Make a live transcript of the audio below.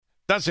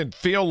Doesn't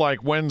feel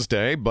like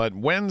Wednesday, but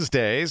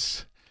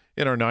Wednesdays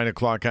in our 9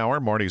 o'clock hour,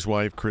 Marty's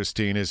wife,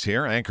 Kristine, is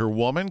here. Anchor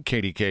woman,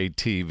 KDK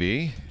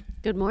TV.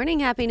 Good morning.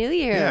 Happy New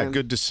Year. Yeah,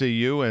 good to see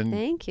you and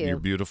Thank you. Your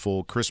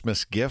beautiful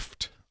Christmas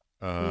gift.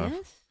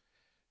 Yes.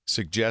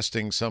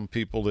 Suggesting some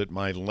people that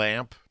my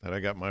lamp that I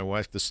got my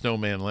wife, the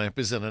snowman lamp,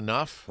 isn't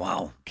enough.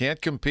 Wow.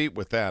 Can't compete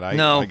with that. I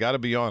got to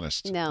be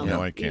honest.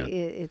 No, I can't.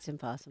 It's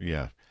impossible.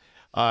 Yeah.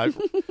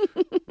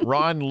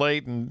 Ron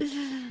Layton,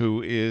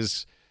 who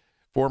is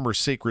former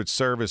Secret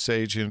Service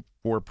agent,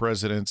 4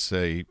 presidents,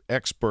 a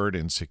expert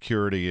in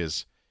security,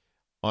 is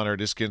on our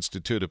Disc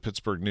Institute of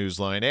Pittsburgh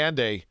Newsline, and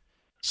a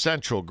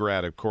Central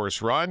grad, of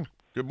course. Ron,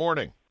 good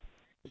morning.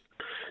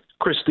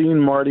 Kristine,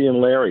 Marty,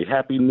 and Larry,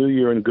 Happy New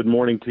Year and good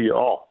morning to you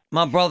all.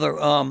 My brother,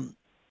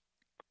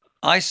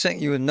 I sent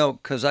you a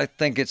note because I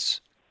think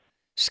it's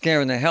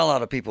scaring the hell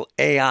out of people.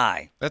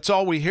 AI. That's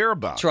all we hear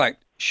about. That's right.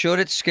 Should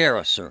it scare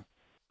us, sir?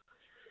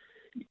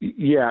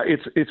 Yeah,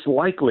 it's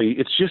likely.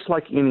 It's just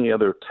like any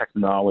other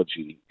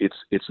technology.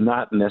 It's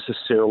not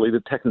necessarily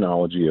the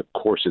technology. Of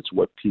course, it's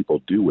what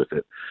people do with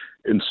it.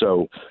 And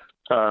so,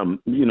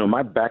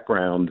 my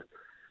background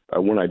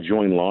when I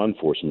joined law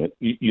enforcement,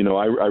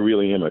 I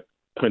really am a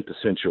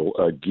quintessential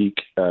geek,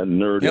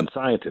 nerd, and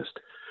scientist.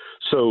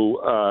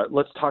 So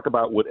let's talk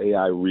about what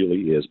AI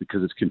really is,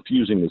 because it's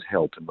confusing as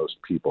hell to most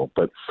people.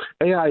 But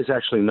AI is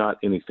actually not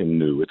anything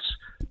new. It's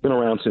been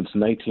around since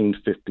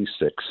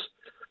 1956.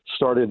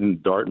 Started in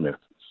Dartmouth.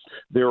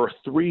 There are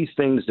 3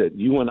 things that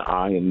you and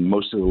I and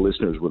most of the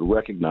listeners would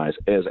recognize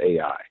as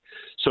AI.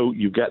 So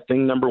you've got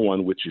thing number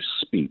 1, which is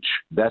speech.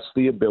 That's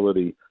the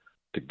ability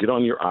to get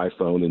on your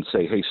iPhone and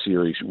say, "Hey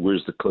Siri,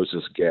 where's the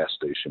closest gas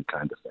station?"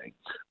 kind of thing.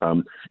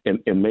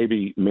 And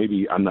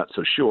maybe I'm not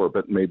so sure,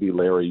 but maybe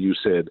Larry, you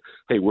said,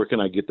 "Hey, where can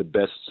I get the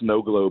best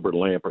snow globe or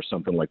lamp or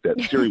something like that?"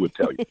 Siri would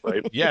tell you,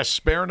 right? Yes,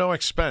 spare no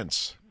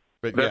expense.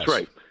 But That's yes.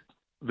 right.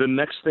 The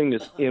next thing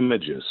is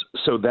images.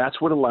 So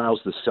that's what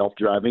allows the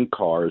self-driving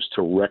cars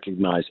to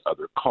recognize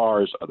other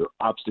cars, other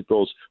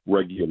obstacles,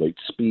 regulate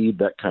speed,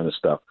 that kind of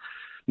stuff.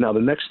 Now, the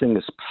next thing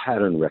is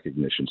pattern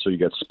recognition. So you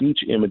got speech,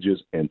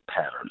 images, and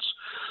patterns.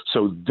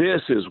 So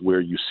this is where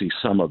you see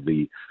some of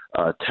the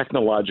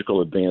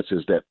technological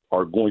advances that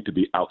are going to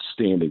be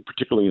outstanding,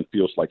 particularly in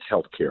fields like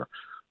healthcare.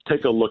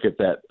 Take a look at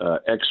that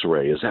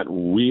X-ray. Is that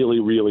really,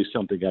 really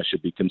something I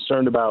should be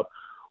concerned about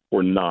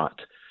or not?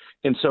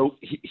 And so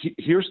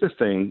here's the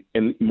thing,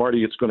 and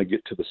Marty, it's going to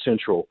get to the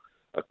central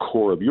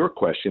core of your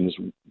question is,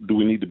 do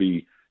we need to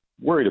be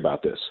worried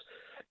about this?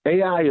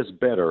 AI is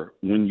better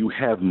when you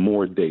have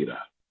more data.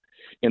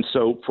 And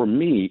so for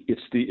me, it's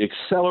the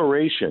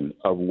acceleration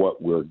of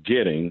what we're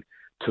getting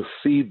to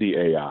feed the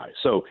AI.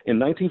 So in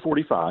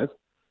 1945,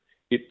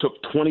 it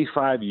took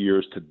 25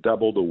 years to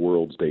double the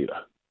world's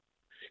data.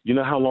 You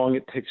know how long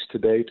it takes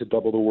today to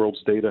double the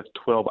world's data?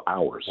 12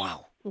 hours.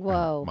 Wow.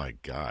 Whoa. Oh, my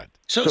God.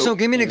 So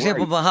give me an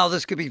example of how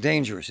this could be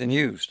dangerous and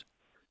used.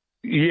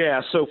 Yeah.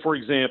 So, for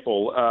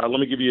example, let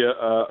me give you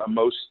a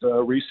most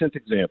recent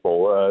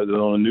example.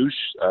 On a news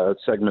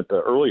segment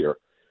earlier,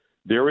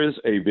 there is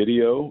a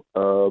video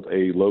of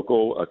a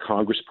local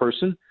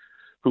congressperson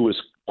who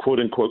was, quote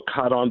unquote,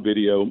 caught on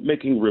video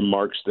making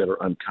remarks that are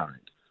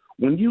unkind.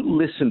 When you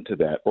listen to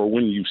that or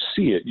when you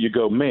see it, you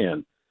go,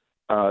 man,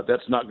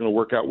 that's not going to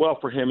work out well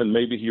for him and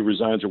maybe he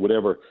resigns or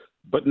whatever.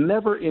 But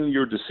never in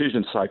your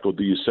decision cycle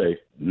do you say,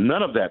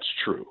 none of that's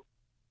true.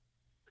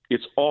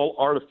 It's all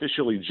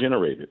artificially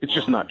generated. It's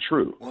just not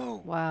true.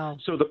 Whoa. Wow.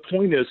 So the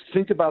point is,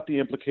 think about the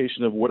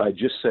implication of what I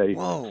just said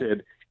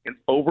and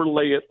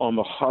overlay it on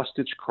the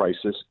hostage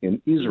crisis in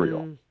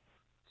Israel.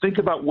 Think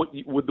about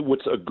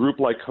what's a group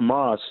like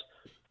Hamas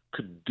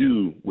could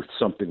do with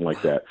something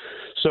like that.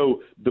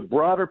 So the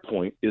broader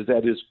point is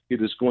that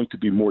it is going to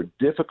be more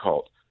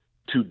difficult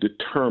to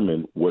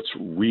determine what's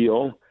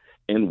real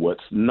and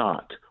what's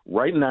not.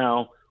 Right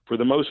now, for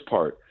the most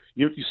part,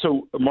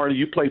 so Marty,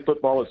 you play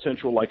football at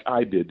Central like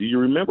I did. Do you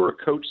remember a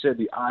coach said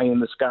the eye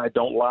in the sky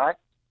don't lie?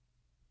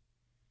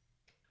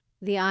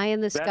 The eye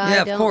in the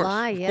sky don't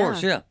lie. Of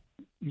course, yeah.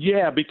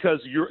 Yeah, because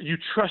you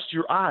trust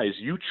your eyes.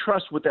 You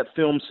trust what that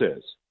film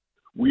says.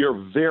 We are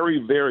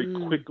very, very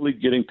quickly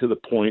getting to the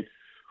point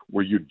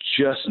where you're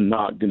just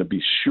not going to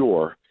be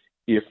sure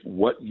if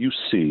what you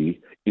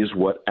see is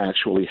what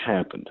actually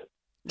happened.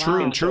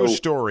 Wow. True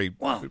story.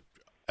 Wow.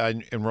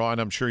 And Ron,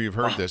 I'm sure you've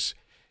heard this.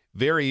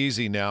 Very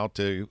easy now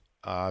to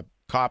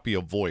copy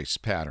a voice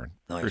pattern.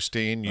 Nice.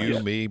 Kristine,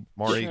 you, me,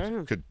 Marty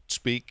could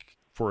speak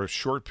for a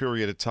short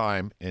period of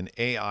time, and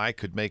AI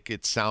could make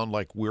it sound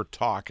like we're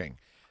talking.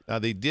 Now,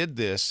 they did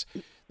this.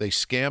 They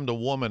scammed a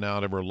woman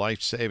out of her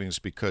life savings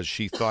because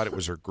she thought it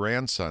was her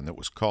grandson that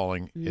was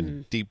calling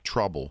in deep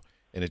trouble,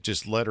 and it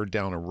just led her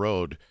down a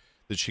road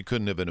that she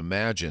couldn't have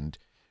imagined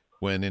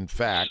when, in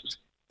fact,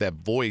 that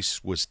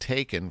voice was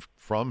taken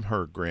from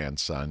her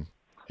grandson,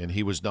 and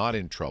he was not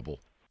in trouble.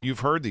 You've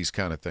heard these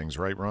kind of things,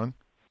 right, Ron?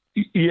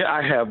 Yeah,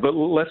 I have. But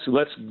let's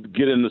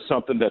get into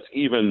something that's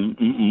even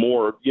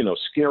more,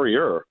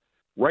 scarier.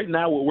 Right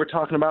now, what we're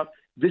talking about,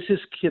 this is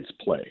kids'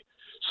 play.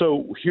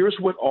 So here's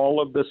what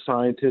all of the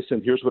scientists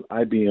and here's what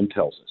IBM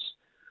tells us.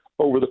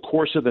 over the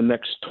course of the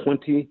next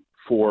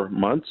 24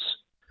 months,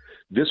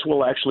 this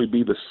will actually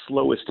be the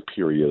slowest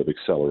period of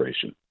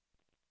acceleration.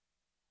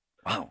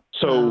 Wow.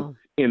 So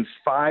in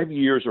 5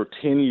 years or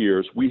 10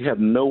 years, we have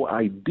no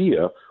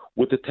idea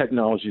what the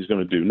technology is going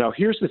to do. Now,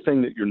 here's the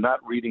thing that you're not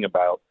reading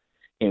about,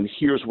 and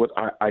here's what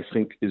I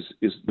think is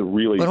the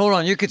really. But hold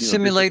on, you could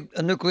simulate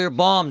a nuclear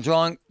bomb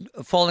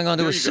falling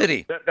onto a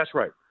city. That's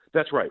right.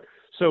 That's right.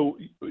 So,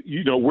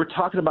 we're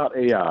talking about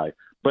AI,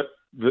 but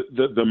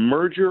the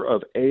merger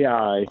of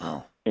AI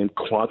and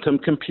quantum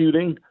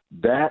computing,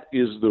 that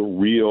is the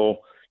real,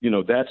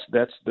 that's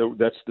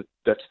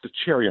the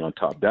cherry on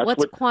top. That's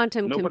What's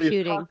quantum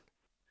computing?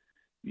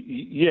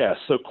 Yeah,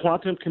 so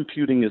quantum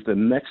computing is the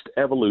next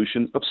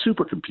evolution of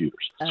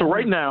supercomputers. So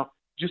right now,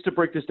 just to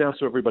break this down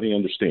so everybody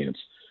understands,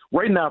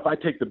 right now, if I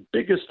take the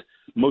biggest,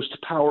 most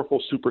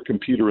powerful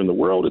supercomputer in the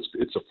world,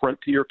 it's a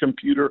frontier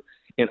computer,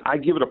 and I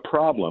give it a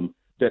problem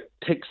that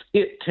takes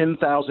it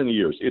 10,000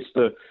 years. It's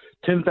the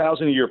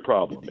 10,000-year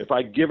problem. If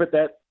I give it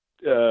that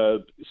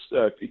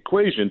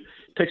equation,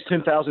 it takes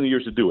 10,000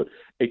 years to do it.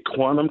 A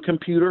quantum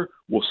computer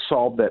will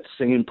solve that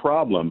same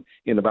problem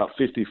in about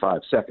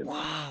 55 seconds.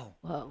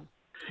 Wow.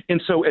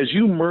 And so as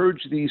you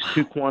merge these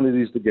two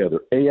quantities together,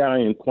 AI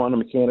and quantum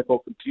mechanical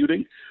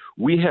computing,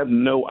 we have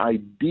no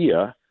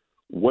idea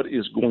what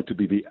is going to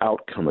be the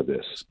outcome of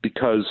this,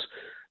 because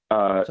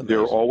there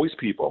are always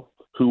people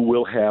who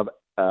will have,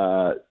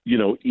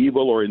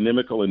 evil or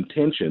inimical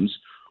intentions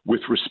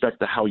with respect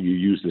to how you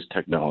use this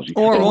technology.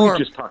 Or we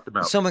just talked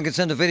about someone could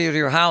send a video to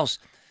your house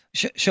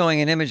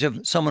showing an image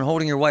of someone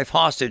holding your wife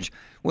hostage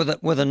with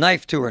a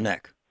knife to her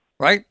neck,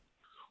 right?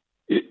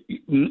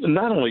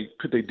 Not only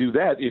could they do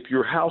that, if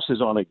your house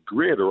is on a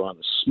grid or on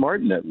a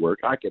smart network,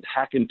 I could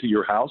hack into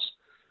your house,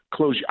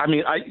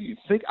 I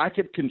think I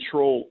could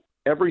control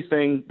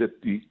everything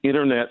that the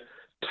internet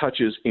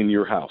touches in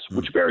your house,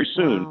 which very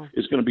soon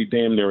is going to be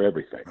damn near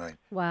everything. Right.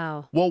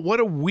 Wow. Well, what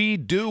do we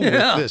do with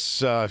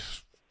this,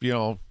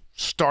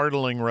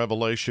 startling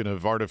revelation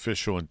of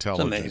artificial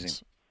intelligence? It's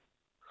amazing.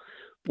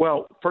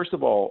 Well, first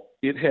of all,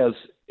 it has,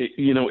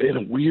 in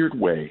a weird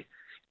way,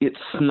 it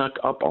snuck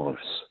up on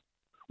us.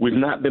 We've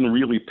not been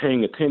really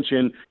paying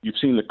attention. You've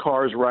seen the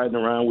cars riding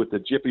around with the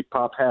Jiffy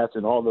Pop hats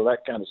and all of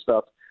that kind of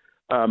stuff.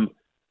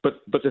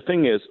 But the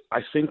thing is,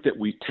 I think that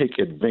we take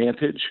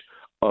advantage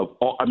of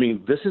all.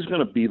 This is going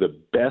to be the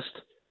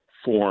best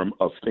form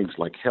of things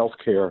like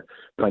healthcare,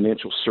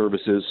 financial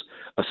services,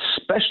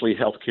 especially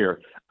healthcare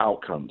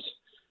outcomes.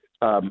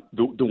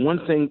 The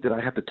one thing that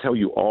I have to tell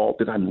you all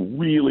that I'm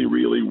really,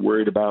 really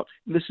worried about,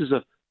 and this is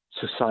a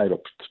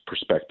societal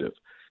perspective.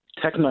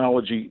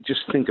 Technology,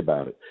 just think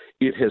about it.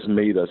 It has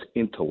made us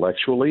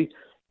intellectually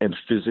and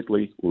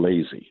physically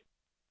lazy.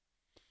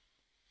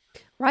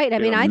 Right.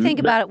 I think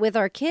about it with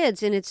our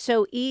kids, and it's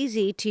so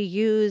easy to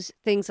use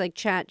things like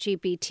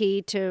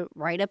ChatGPT to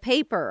write a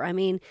paper.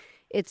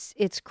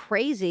 It's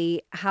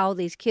crazy how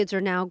these kids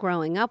are now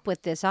growing up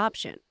with this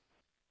option.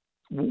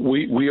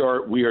 We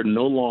are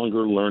no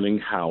longer learning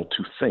how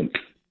to think.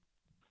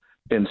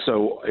 And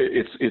so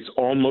it's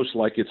almost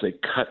like it's a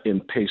cut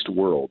and paste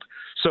world.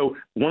 So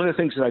one of the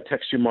things that I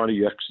texted you,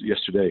 Marty,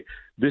 yesterday,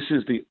 this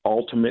is the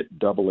ultimate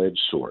double-edged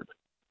sword.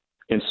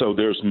 And so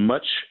there's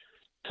much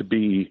to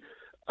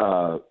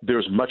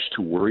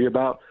worry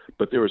about,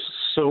 but there's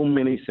so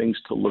many things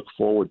to look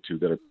forward to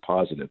that are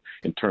positive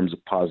in terms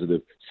of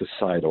positive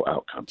societal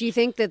outcomes. Do you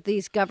think that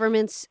these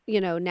governments,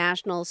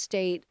 national,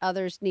 state,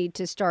 others need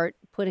to start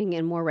putting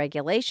in more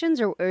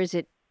regulations, or is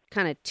it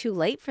kind of too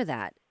late for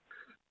that?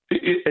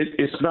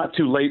 It's not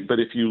too late, but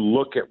if you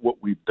look at what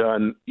we've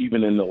done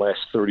even in the last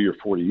 30 or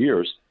 40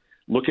 years,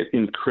 look at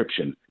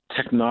encryption.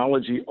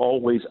 Technology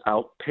always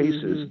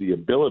outpaces the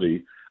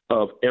ability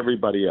of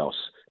everybody else.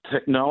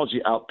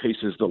 Technology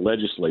outpaces the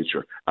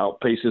legislature,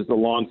 outpaces the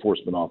law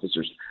enforcement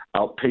officers,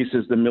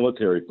 outpaces the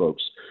military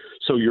folks.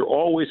 So you're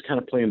always kind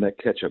of playing that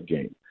catch-up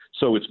game.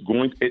 So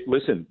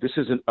listen, this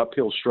is an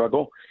uphill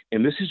struggle,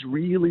 and this is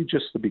really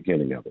just the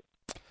beginning of it.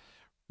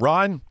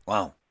 Ron?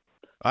 Wow.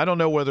 I don't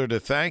know whether to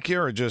thank you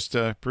or just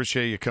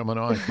appreciate you coming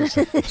on.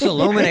 It's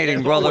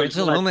illuminating, brother. It's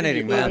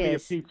illuminating, man. It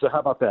is. Pizza, how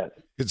about that?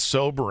 It's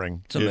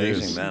sobering. It's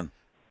amazing, man.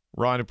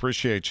 Ron,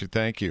 appreciate you.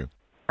 Thank you.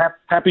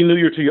 Happy New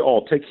Year to you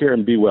all. Take care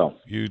and be well.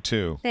 You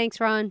too.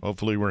 Thanks, Ron.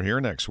 Hopefully we're here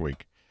next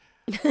week.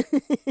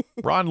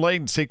 Ron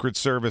Layton, Secret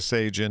Service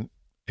agent,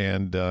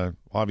 and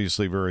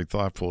obviously very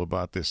thoughtful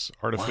about this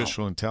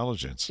artificial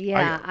intelligence.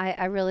 Yeah,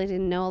 I really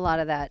didn't know a lot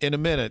of that. In a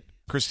minute,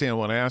 Kristine, I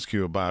want to ask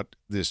you about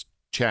this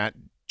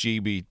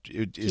GPT,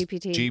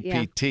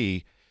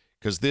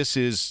 because this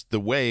is the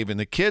wave, and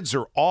the kids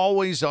are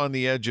always on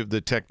the edge of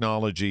the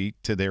technology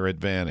to their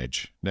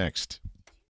advantage. Next.